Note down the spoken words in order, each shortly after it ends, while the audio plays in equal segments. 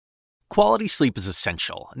Quality sleep is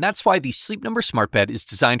essential, and that's why the Sleep Number Smart Bed is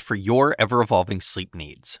designed for your ever-evolving sleep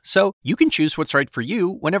needs. So you can choose what's right for you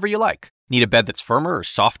whenever you like. Need a bed that's firmer or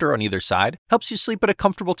softer on either side? Helps you sleep at a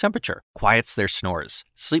comfortable temperature, quiets their snores.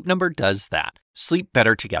 Sleep Number does that. Sleep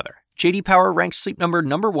better together. J.D. Power ranks Sleep Number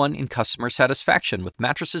 #1 in customer satisfaction with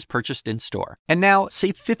mattresses purchased in-store. And now,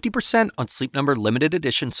 save 50% on Sleep Number limited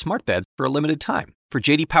edition smart beds for a limited time. For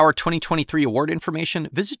J.D. Power 2023 award information,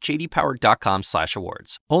 visit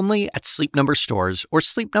jdpower.com/awards. Only at Sleep Number stores or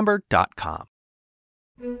sleepnumber.com.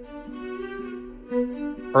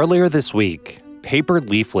 Earlier this week, paper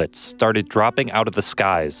leaflets started dropping out of the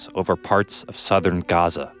skies over parts of southern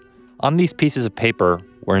Gaza. On these pieces of paper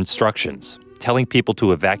were instructions telling people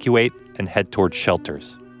to evacuate and head towards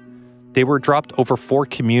shelters. They were dropped over 4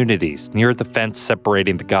 communities near the fence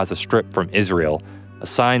separating the Gaza Strip from Israel, a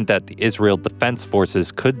sign that the Israel Defense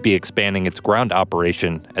Forces could be expanding its ground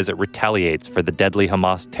operation as it retaliates for the deadly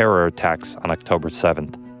Hamas terror attacks on October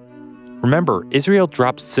 7th. Remember, Israel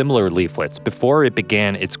dropped similar leaflets before it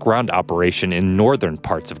began its ground operation in northern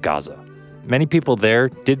parts of Gaza. Many people there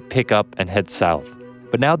did pick up and head south.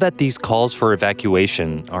 But now that these calls for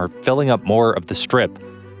evacuation are filling up more of the Strip,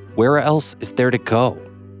 where else is there to go?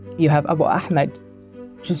 You have Abu Ahmed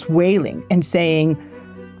just wailing and saying,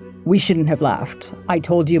 "We shouldn't have left. I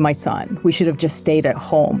told you, my son, we should have just stayed at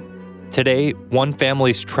home." Today, one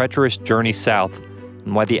family's treacherous journey south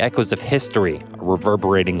and why the echoes of history are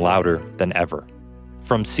reverberating louder than ever.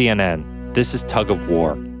 From CNN, this is Tug of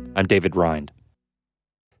War. I'm David Rind.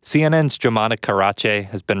 CNN's Jomana Karache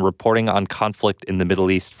has been reporting on conflict in the Middle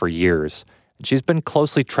East for years, and she's been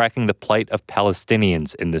closely tracking the plight of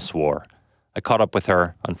Palestinians in this war. I caught up with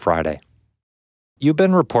her on Friday. You've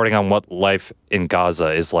been reporting on what life in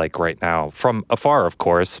Gaza is like right now, from afar, of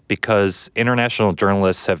course, because international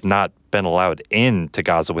journalists have not been allowed into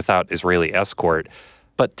Gaza without Israeli escort.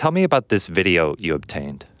 But tell me about this video you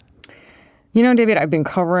obtained. You know, David, I've been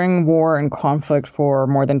covering war and conflict for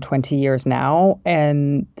more than 20 years now.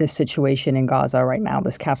 And this situation in Gaza right now,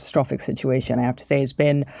 this catastrophic situation, I have to say, has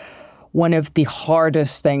been one of the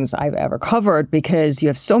hardest things I've ever covered because you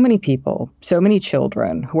have so many people, so many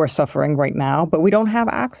children who are suffering right now, but we don't have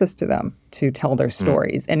access to them to tell their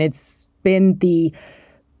stories. And it's been the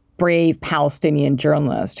brave Palestinian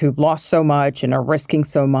journalists who've lost so much and are risking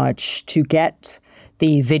so much to get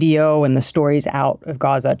the video and the stories out of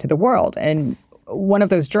Gaza to the world. And one of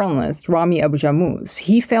those journalists, Rami Abu Jamuz,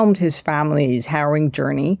 he filmed his family's harrowing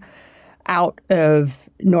journey out of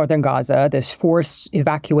northern Gaza, this forced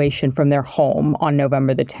evacuation from their home on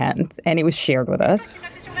November the 10th, and it was shared with us.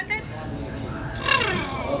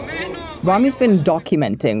 Rami's been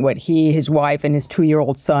documenting what he, his wife, and his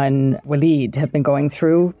 2-year-old son, Walid, have been going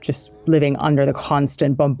through, just living under the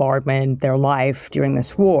constant bombardment, their life during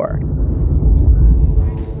this war.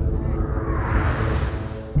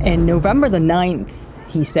 And November the 9th,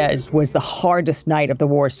 he says, was the hardest night of the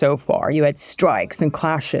war so far. You had strikes and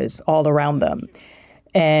clashes all around them.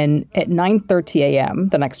 And at 9:30 a.m.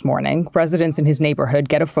 the next morning, residents in his neighborhood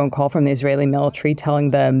get a phone call from the Israeli military telling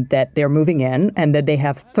them that they're moving in and that they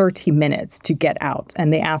have 30 minutes to get out.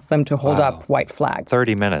 And they ask them to hold up white flags.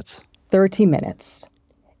 30 minutes. 30 minutes.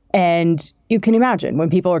 And you can imagine when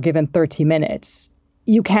people are given 30 minutes,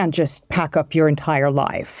 you can't just pack up your entire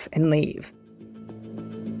life and leave.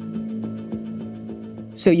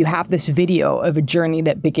 So you have this video of a journey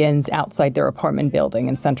that begins outside their apartment building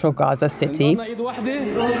in central Gaza City.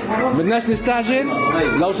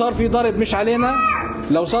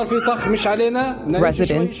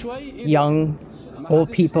 Residents, young,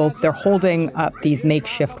 old people, they're holding up these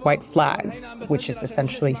makeshift white flags, which is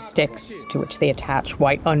essentially sticks to which they attach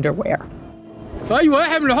white underwear.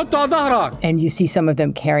 And you see some of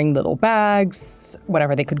them carrying little bags,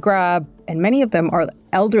 whatever they could grab. And many of them are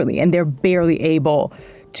elderly and they're barely able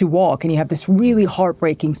to walk. And you have this really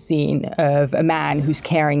heartbreaking scene of a man who's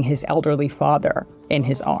carrying his elderly father in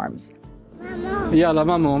his arms. And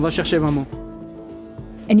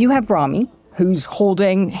you have Rami, who's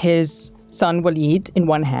holding his son Walid in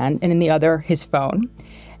one hand and in the other his phone.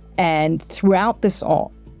 And throughout this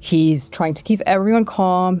all, he's trying to keep everyone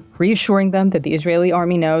calm, reassuring them that the Israeli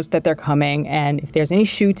army knows that they're coming, and if there's any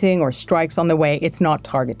shooting or strikes on the way, it's not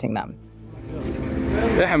targeting them.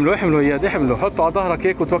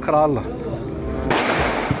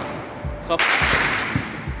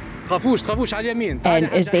 And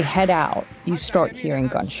as they head out, you start hearing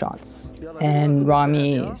gunshots. And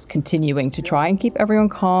Rami is continuing to try and keep everyone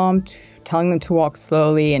calm, telling them to walk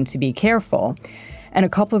slowly and to be careful. And a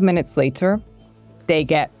couple of minutes later, they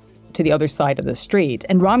get to the other side of the street,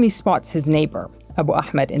 and Rami spots his neighbor, Abu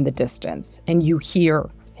Ahmed, in the distance. And you hear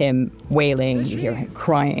him wailing, you hear him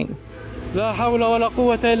crying. لا حول ولا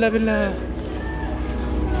قوة إلا بالله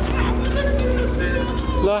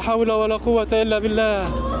لا حول ولا قوة إلا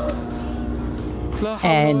بالله.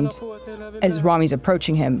 And as Rami's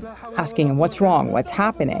approaching him, asking him, what's wrong? What's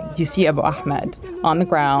happening? You see Abu Ahmed on the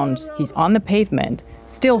ground. He's on the pavement,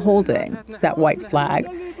 still holding that white flag.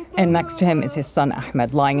 And next to him is his son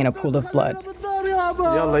Ahmed, lying in a pool of blood.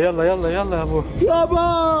 يلا يلا يلا يلا يا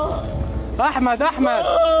أبو. أحمد أحمد.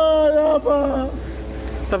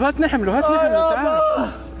 طب هات نحمله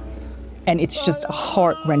تعال. And it's just a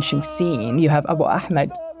heart-wrenching scene. You have Abu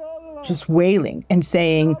Ahmed just wailing and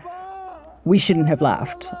saying, we shouldn't have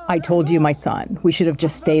left. I told you, my son, we should have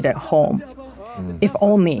just stayed at home. If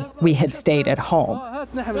only we had stayed at home.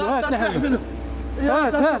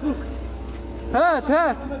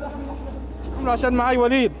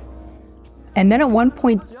 And then at one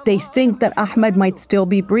point, they think that Ahmed might still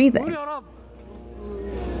be breathing.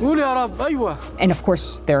 And of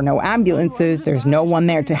course, there are no ambulances, there's no one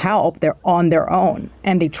there to help, they're on their own.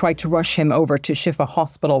 And they try to rush him over to Shifa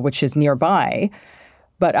Hospital, which is nearby.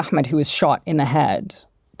 But Ahmed, who was shot in the head,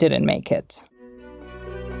 didn't make it.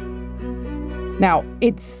 Now,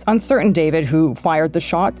 it's uncertain, David, who fired the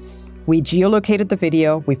shots. We geolocated the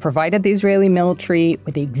video. We provided the Israeli military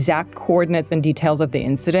with the exact coordinates and details of the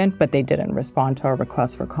incident, but they didn't respond to our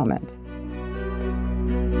request for comment.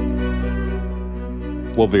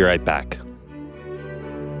 We'll be right back.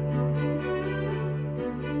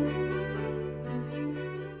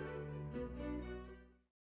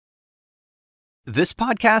 This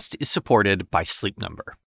podcast is supported by Sleep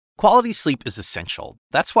Number. Quality sleep is essential.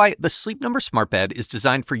 That's why the Sleep Number Smart Bed is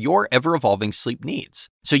designed for your ever-evolving sleep needs,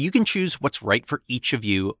 so you can choose what's right for each of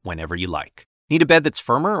you whenever you like. Need a bed that's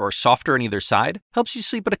firmer or softer on either side? Helps you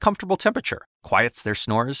sleep at a comfortable temperature. Quiets their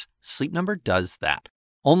snores? Sleep Number does that.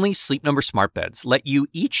 Only Sleep Number Smart Beds let you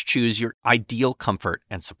each choose your ideal comfort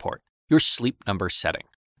and support, your Sleep Number setting.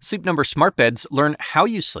 Sleep Number Smart Beds learn how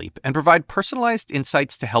you sleep and provide personalized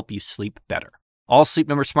insights to help you sleep better. All Sleep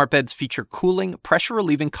Number Smart Beds feature cooling,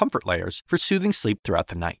 pressure-relieving comfort layers for soothing sleep throughout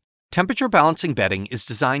the night. Temperature-balancing bedding is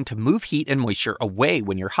designed to move heat and moisture away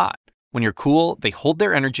when you're hot. When you're cool, they hold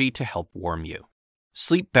their energy to help warm you.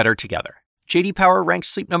 Sleep better together. J.D. Power ranks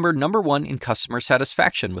Sleep Number #1 in customer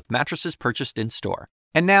satisfaction with mattresses purchased in-store.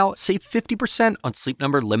 And now, save 50% on Sleep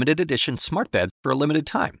Number limited edition smart beds for a limited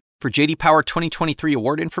time. For J.D. Power 2023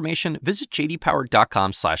 award information, visit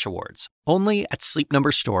jdpower.com/awards. Only at Sleep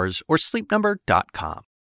Number stores or sleepnumber.com.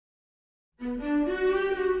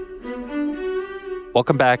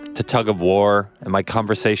 Welcome back to Tug of War and my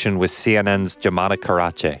conversation with CNN's Jamana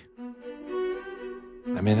Karache.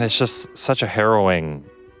 I mean, it's just such a harrowing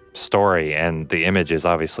story, and the images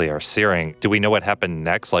obviously are searing. Do we know what happened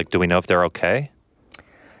next? Like, do we know if they're okay?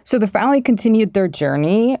 So the family continued their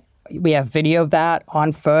journey. We have video of that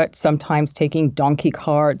on foot, sometimes taking donkey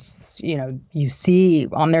carts. You know, you see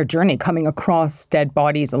on their journey coming across dead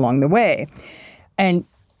bodies along the way. And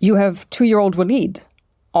you have 2-year-old Walid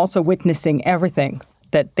also witnessing everything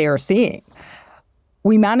that they're seeing.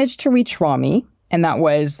 We managed to reach Rami, and that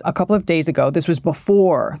was a couple of days ago. This was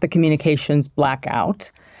before the communications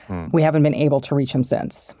blackout. We haven't been able to reach him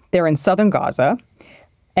since. They're in southern Gaza.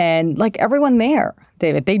 And like everyone there,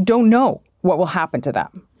 David, they don't know what will happen to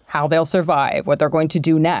them, how they'll survive, what they're going to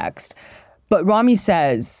do next. But Rami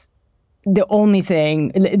says the only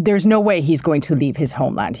thing, there's no way he's going to leave his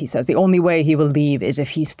homeland, he says. The only way he will leave is if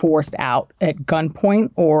he's forced out at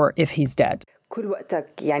gunpoint or if he's dead.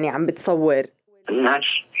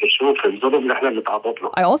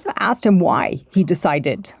 I also asked him why he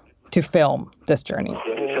decided to film this journey.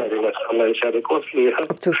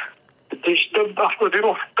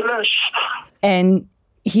 And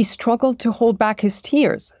he struggled to hold back his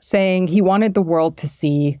tears, saying he wanted the world to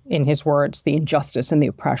see, in his words, the injustice and the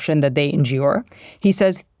oppression that they endure. He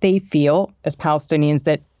says they feel, as Palestinians,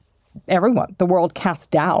 that everyone, the world, casts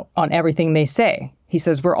doubt on everything they say. He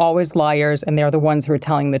says we're always liars and they're the ones who are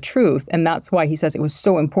telling the truth. And that's why he says it was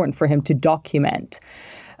so important for him to document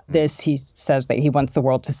this. He says that he wants the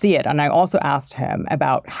world to see it. And I also asked him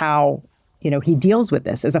about how, he deals with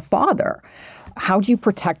this as a father. How do you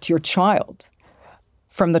protect your child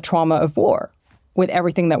from the trauma of war with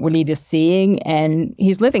everything that Walid is seeing and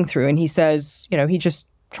he's living through? And he says, he just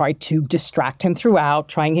tried to distract him throughout,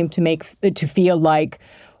 trying him to feel like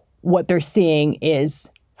what they're seeing is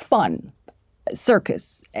fun,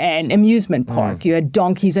 circus and amusement park. You had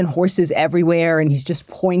donkeys and horses everywhere, and he's just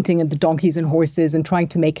pointing at the donkeys and horses and trying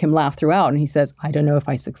to make him laugh throughout. And he says, I don't know if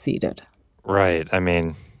I succeeded. Right. I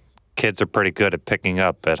mean, kids are pretty good at picking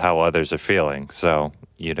up at how others are feeling, so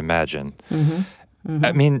you'd imagine.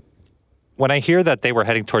 I mean, when I hear that they were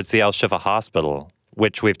heading towards the Al-Shifa hospital,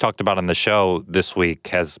 which we've talked about on the show this week,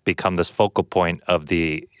 has become this focal point of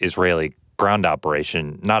the Israeli ground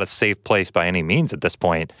operation. Not a safe place by any means at this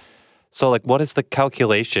point. So, what is the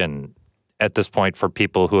calculation at this point for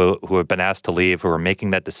people who have been asked to leave, who are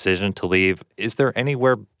making that decision to leave? Is there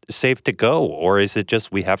anywhere safe to go, or is it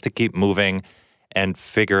just we have to keep moving and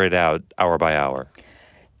figure it out hour by hour?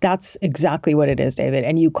 That's exactly what it is, David.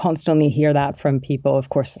 And you constantly hear that from people. Of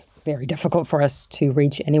course, very difficult for us to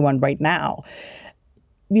reach anyone right now.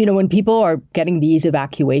 When people are getting these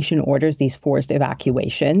evacuation orders, these forced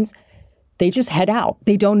evacuations, they just head out.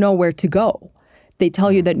 They don't know where to go. They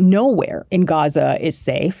tell you that nowhere in Gaza is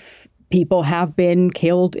safe. People have been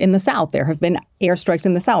killed in the south. There have been airstrikes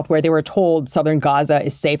in the south where they were told southern Gaza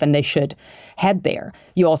is safe and they should head there.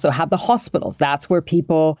 You also have the hospitals. That's where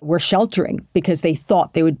people were sheltering because they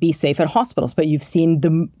thought they would be safe at hospitals. But you've seen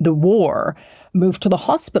the war move to the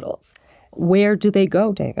hospitals. Where do they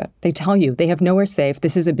go, David? They tell you they have nowhere safe.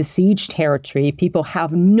 This is a besieged territory. People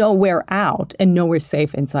have nowhere out and nowhere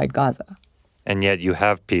safe inside Gaza. And yet you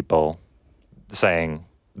have people saying,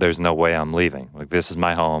 there's no way I'm leaving. This is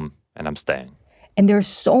my home. And I'm staying. And there's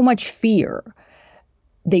so much fear.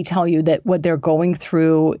 They tell you that what they're going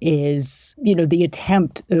through is, the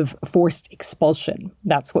attempt of forced expulsion.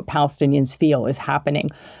 That's what Palestinians feel is happening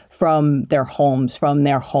from their homes, from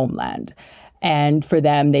their homeland. And for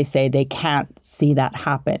them, they say they can't see that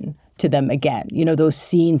happen to them again. Those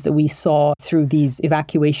scenes that we saw through these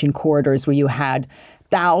evacuation corridors where you had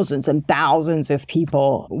thousands and thousands of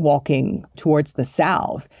people walking towards the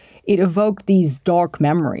south. It evoked these dark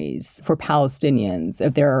memories for Palestinians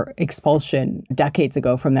of their expulsion decades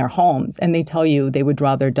ago from their homes. And they tell you they would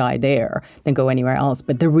rather die there than go anywhere else.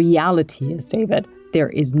 But the reality is, David, there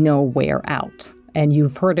is nowhere out. And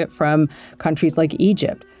you've heard it from countries like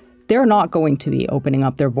Egypt. They're not going to be opening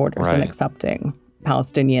up their borders and accepting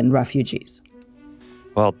Palestinian refugees.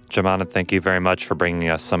 Well, Jemana, thank you very much for bringing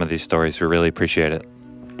us some of these stories. We really appreciate it.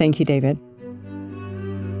 Thank you, David.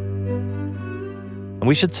 And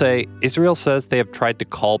we should say, Israel says they have tried to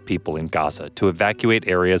call people in Gaza to evacuate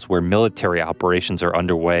areas where military operations are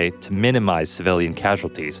underway to minimize civilian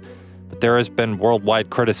casualties. But there has been worldwide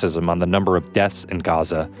criticism on the number of deaths in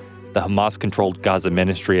Gaza. The Hamas-controlled Gaza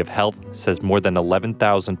Ministry of Health says more than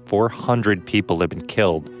 11,400 people have been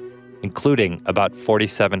killed, including about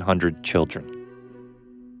 4,700 children.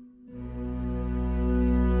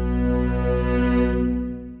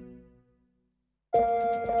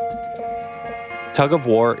 Tug of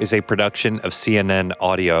War is a production of CNN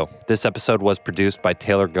Audio. This episode was produced by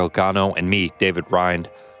Taylor Galgano and me, David Rind.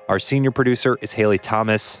 Our senior producer is Haley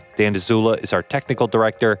Thomas. Dan DeZula is our technical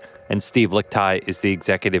director, and Steve Lichtai is the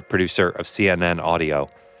executive producer of CNN Audio.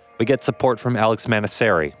 We get support from Alex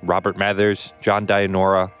Manasseri, Robert Mathers, John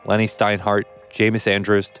Dianora, Lenny Steinhardt, Jameis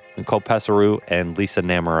Andrust, Nicole Passaru, and Lisa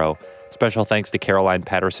Namaro. Special thanks to Caroline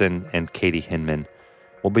Patterson and Katie Hinman.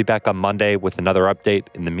 We'll be back on Monday with another update.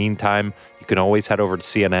 In the meantime, you can always head over to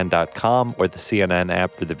CNN.com or the CNN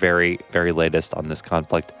app for the very, very latest on this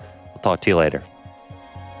conflict. We'll talk to you later.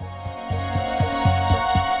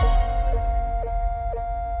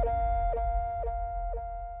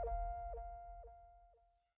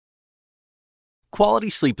 Quality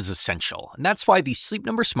sleep is essential, and that's why the Sleep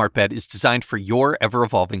Number Smart Bed is designed for your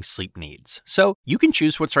ever-evolving sleep needs. So you can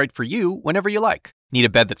choose what's right for you whenever you like. Need a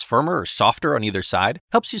bed that's firmer or softer on either side?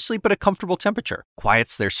 Helps you sleep at a comfortable temperature.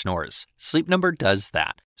 Quiets their snores. Sleep Number does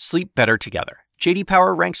that. Sleep better together. J.D.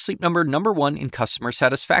 Power ranks Sleep Number #1 in customer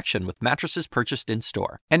satisfaction with mattresses purchased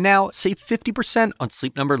in-store. And now, save 50% on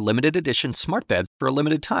Sleep Number limited edition smart beds for a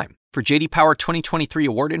limited time. For J.D. Power 2023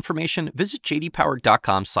 award information, visit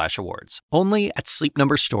jdpower.com/awards. Only at Sleep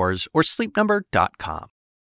Number stores or sleepnumber.com.